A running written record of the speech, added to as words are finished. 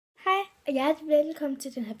Og hjertelig velkommen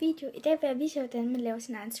til den her video. I dag vil jeg vise jer, hvordan man laver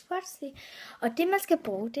sin egen scrunchie. Og det man skal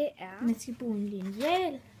bruge, det er, man skal bruge en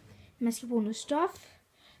lineal, man skal bruge noget stof,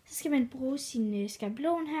 så skal man bruge sin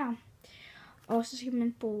skabelon her, og så skal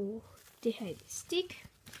man bruge det her elastik,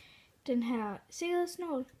 den her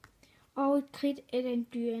sikkerhedsnål, og et kridt eller en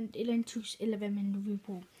blyant eller en tus, eller hvad man nu vil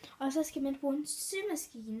bruge. Og så skal man bruge en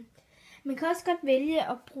symaskine. Man kan også godt vælge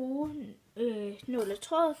at bruge nål og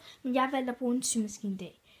tråd, men jeg valgte at bruge en symaskine i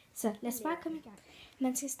dag. Så lad os bare komme i gang.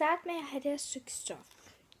 Man skal starte med at have det her stykke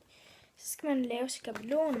stof. Så skal man lave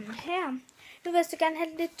skabelonen her. Nu vil jeg så gerne have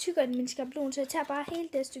det lidt tykkere end min skabelon, så jeg tager bare hele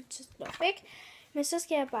det stykke stof væk. Men så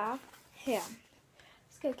skal jeg bare her.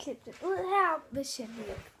 Så skal jeg klippe den ud her, hvis jeg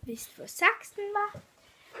lige vidste, hvor saksen var.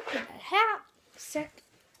 Den er her. Så,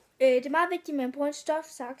 det er meget vigtigt, at man bruger en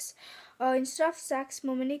stofsaks. Og en stofsaks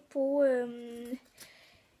må man ikke bruge,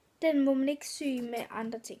 den må man ikke sy med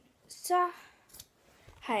andre ting. Så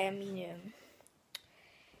har jeg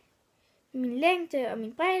min længde og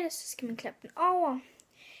min bredde, så skal man klappe den over.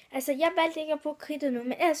 Altså, jeg valgte ikke at bruge kridtet nu,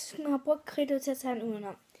 men ellers skulle man have brugt kridtet til at tage den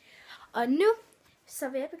udenom. Og nu, så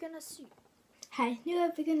vil jeg begynde at sy. Hej, nu er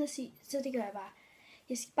jeg begyndt at sy, så det gør jeg bare.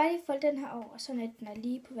 Jeg skal bare lige folde den her over, så den er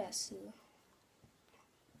lige på hver side.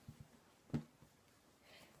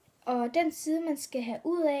 Og den side, man skal have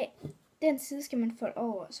ud af, den side skal man folde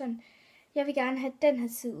over. Sådan. Jeg vil gerne have den her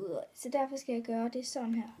side ud af, så derfor skal jeg gøre det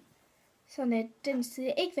sådan her. Sådan at den side,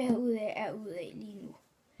 jeg ikke vil have ud af, er ud af lige nu.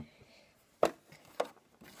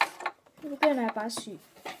 Nu begynder jeg bare at sy.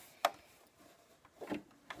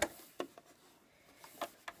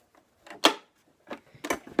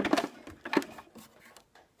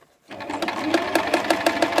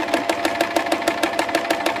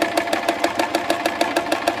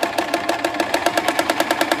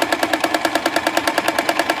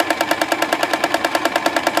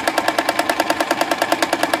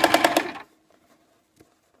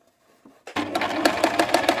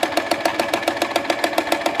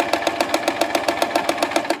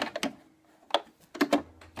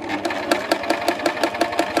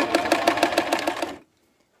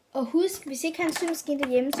 Og husk, hvis I ikke har en symaskine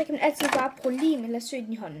derhjemme, så kan man altid bare bruge lim eller sy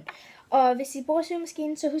den i hånden. Og hvis I bruger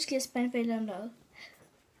symaskinen, så husk lige at spænde forældre om noget.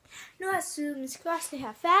 Nu har jeg syet min scrunchie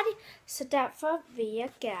her færdig, så derfor vil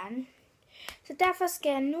jeg gerne. Så derfor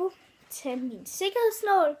skal jeg nu tage min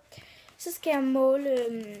sikkerhedsnål. Så skal jeg måle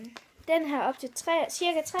den her op til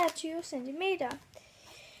cirka 23 cm.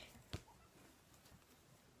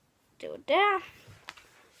 Det var der.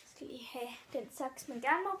 Jeg skal lige have den saks, man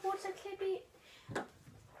gerne må bruge til at klippe i.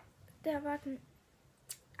 Der var den.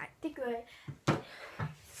 Nej, det gør jeg.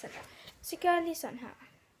 Sådan der. Så gør jeg lige sådan her. Jeg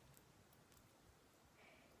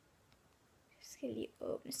skal lige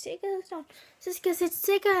åbne sikkerhedsnålen. Så skal jeg sætte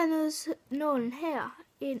sikkerhedsnålen her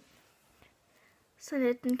ind. Sådan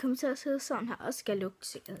at den kommer til at sidde sådan her. Og skal lukke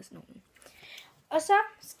sikkerhedsnålen. Og så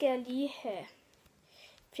skal jeg lige have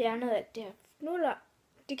fjernet alt det her knuller.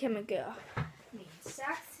 Det kan man gøre med en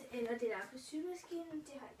saks. Eller det der på symaskinen.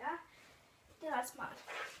 Det har jeg. Det er ret smart.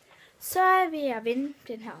 Så vil jeg vende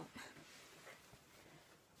den her om.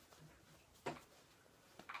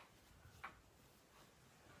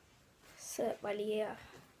 Så bare lige at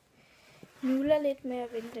nuller lidt med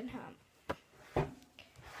at vende den her om.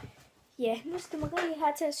 Ja, nu skal Marie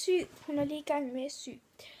her til at sy. Hun er lige i gang med at sy.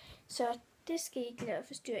 Så det skal I ikke lade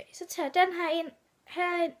forstyrre af. Så tager jeg den her ind,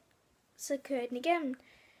 herind. Så kører jeg den igennem.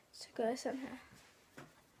 Så gør jeg sådan her.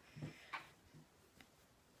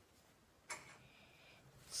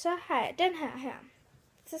 Så har jeg den her.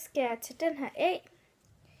 Så skal jeg tage den her af.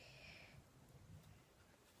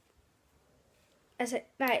 Altså,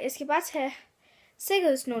 nej, jeg skal bare tage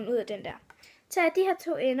sikkerhedsnålen ud af den der. Tager de her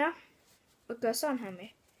to ender og gør sådan her med.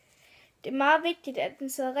 Det er meget vigtigt, at den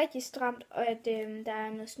sidder rigtig stramt, og at der er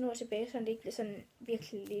noget snor tilbage, så det ikke bliver sådan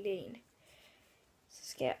virkelig lille en. Så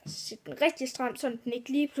skal jeg sætte den rigtig stramt, så den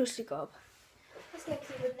ikke lige pludselig går op. Så skal jeg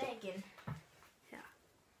klippe den af igen.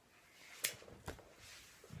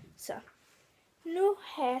 Så nu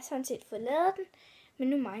har jeg sådan set fået lavet den, men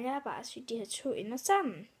nu mangler jeg bare at sy de her to ender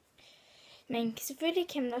sammen. Men selvfølgelig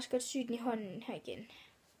kan man også godt sy den i hånden her igen.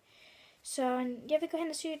 Så jeg vil gå hen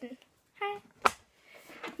og sy den. Hej!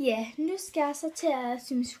 Ja, nu skal jeg så til at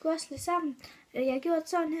sy min scrunchie sammen. Jeg har gjort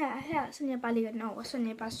sådan her, så jeg bare lægger den over, så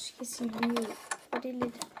jeg bare skal sy lige ud. Og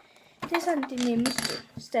det er sådan det nemmeste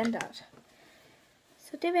standard.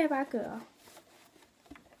 Så det vil jeg bare gøre.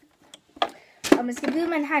 Og man skal vide, at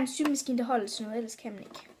man har en symaskine, der holder sådan noget, ellers kan man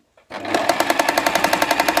ikke.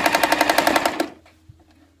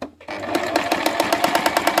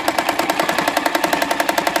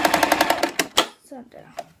 Sådan der.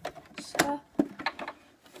 Så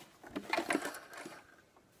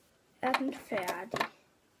er den færdig.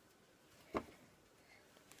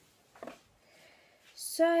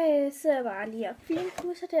 Så sidder jeg bare lige og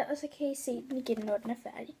finpudser det, og så kan I se den igen, når den er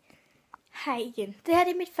færdig. Hej igen. Det her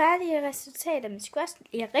er mit færdige resultat af min squash.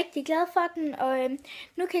 Jeg er rigtig glad for den, og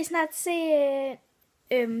nu kan I snart se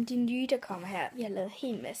de nye, der kommer her. Vi har lavet en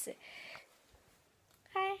hel masse.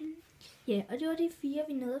 Hej. Ja, og det var de 4,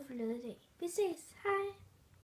 vi nåede at få lavet i dag. Vi ses. Hej.